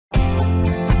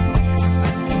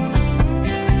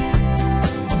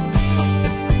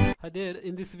There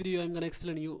in this video I'm gonna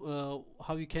explain you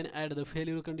how you can add the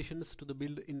failure conditions to the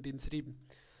build in TeamCity.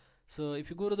 So if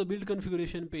you go to the build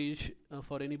configuration page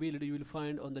for any build, you will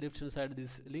find on the left hand side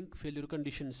this link failure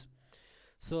conditions.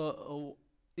 So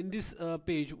in this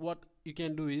page what you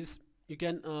can do is you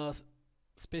can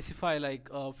specify like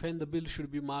when the build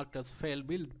should be marked as failed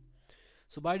build.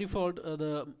 So by default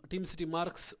the TeamCity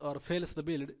marks or fails the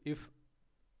build if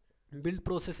build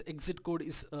process exit code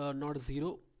is not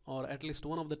 0, or at least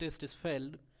one of the tests is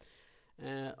failed,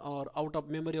 or out of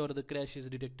memory, or the crash is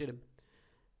detected.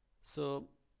 So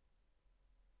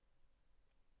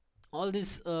all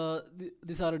these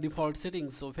these are default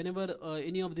settings. So whenever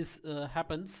any of this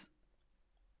happens,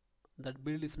 that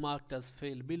build is marked as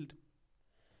failed build.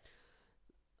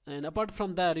 And apart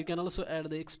from that, you can also add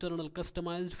the external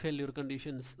customized failure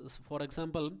conditions. So for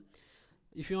example,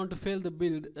 if you want to fail the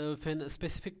build when a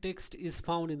specific text is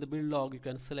found in the build log, you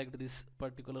can select this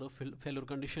particular failure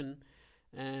condition,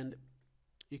 and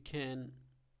you can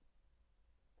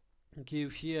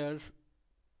give here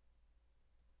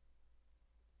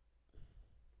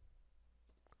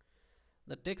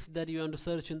the text that you want to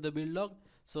search in the build log.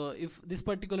 So if this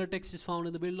particular text is found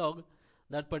in the build log,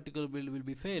 that particular build will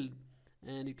be failed,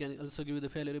 and you can also give the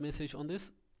failure message on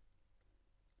this.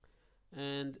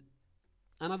 And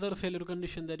another failure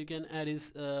condition that you can add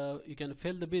is you can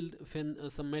fail the build when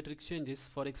some matrix changes.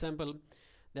 For example,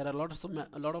 there are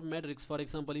a lot of metrics. For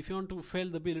example, if you want to fail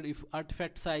the build if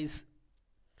artifact size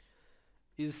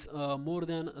is more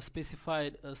than a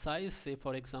specified size, say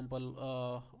for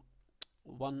example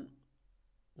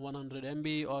 100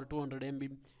 MB or 200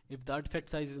 MB, if the artifact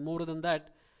size is more than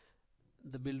that,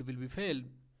 the build will be failed.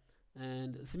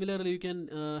 And similarly, you can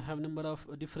have number of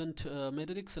different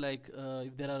metrics, like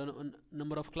if there are a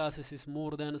number of classes is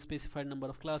more than a specified number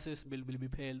of classes, build will be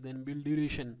failed. Then build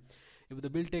duration, if the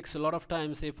build takes a lot of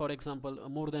time, say for example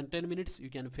more than 10 minutes, you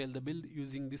can fail the build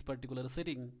using this particular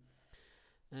setting.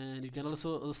 And you can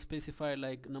also specify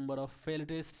like number of fail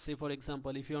tests. Say for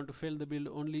example, if you want to fail the build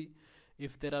only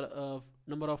if there are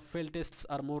number of fail tests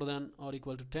are more than or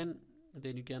equal to 10,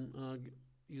 then you can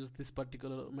use this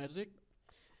particular metric.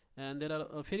 And there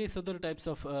are various other types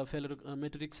of failure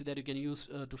metrics that you can use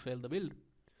to fail the build.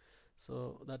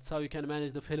 So that's how you can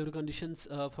manage the failure conditions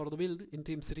for the build in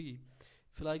TeamCity.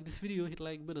 If you like this video, hit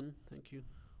like button. Thank you.